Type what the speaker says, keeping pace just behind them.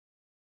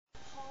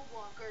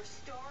Walker,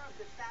 star of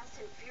the Fast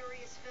and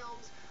Furious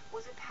films,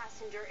 was a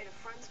passenger in a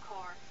friend's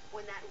car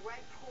when that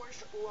red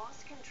Porsche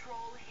lost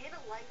control, hit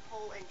a light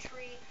pole and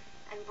tree,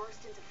 and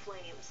burst into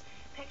flames.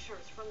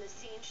 Pictures from the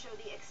scene show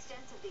the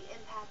extent of the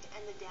impact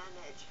and the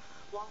damage.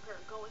 Walker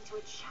going to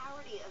a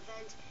charity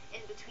event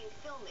in between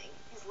filming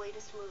his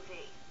latest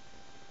movie.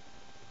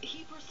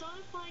 He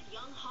personified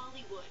young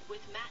Hollywood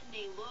with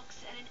matinee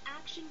looks and an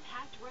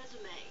action-packed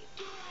resume.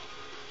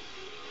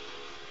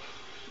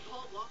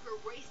 Paul Walker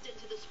raced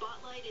into the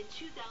spotlight in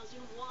 2001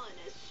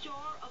 as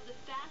star of The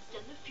Fast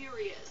and the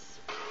Furious.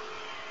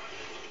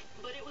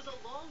 But it was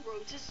a long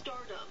road to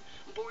stardom.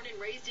 Born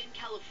and raised in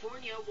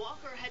California,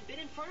 Walker had been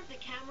in front of the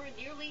camera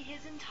nearly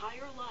his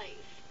entire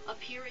life,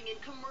 appearing in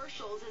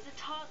commercials as a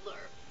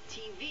toddler,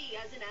 TV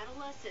as an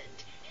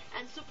adolescent,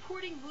 and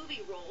supporting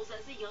movie roles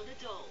as a young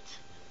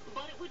adult.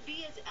 But it would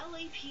be as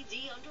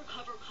LAPD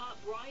undercover cop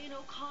Brian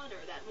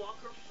O'Connor that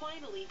Walker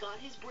finally got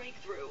his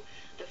breakthrough.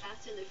 The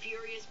Fast and the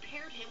Furious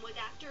paired him with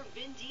actor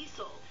Vin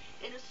Diesel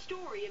in a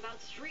story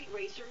about street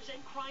racers and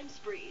crime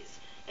sprees.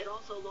 It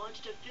also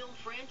launched a film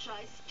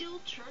franchise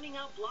still churning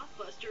out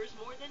blockbusters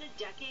more than a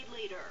decade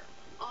later.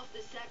 Off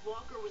the set,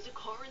 Walker was a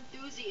car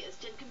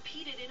enthusiast and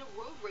competed in a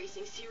road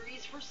racing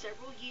series for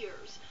several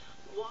years.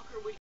 Walker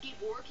would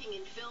keep working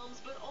in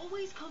films, but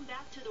always come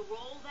back to the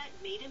role that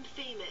made him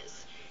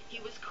famous. He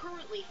was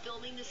currently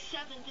filming the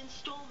 7th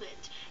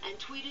installment and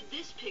tweeted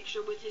this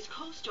picture with his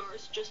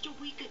co-stars just a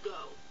week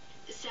ago.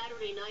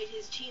 Saturday night,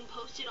 his team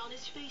posted on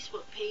his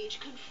Facebook page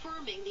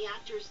confirming the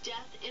actor's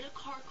death in a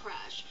car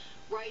crash,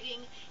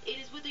 writing, "It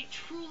is with a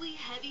truly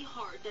heavy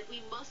heart that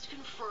we must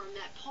confirm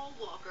that Paul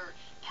Walker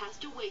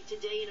passed away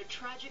today in a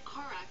tragic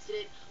car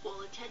accident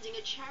while attending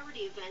a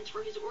charity event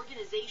for his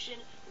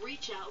organization,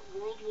 Reach Out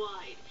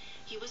Worldwide.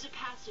 He was a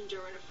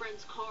passenger in a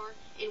friend's car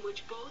in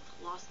which both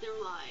lost their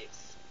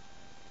lives."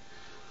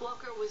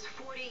 Walker was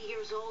 40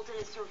 years old and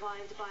is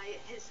survived by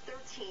his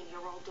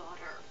 13-year-old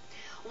daughter.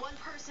 One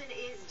person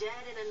is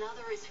dead and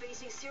another is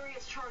facing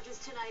serious charges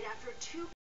tonight after two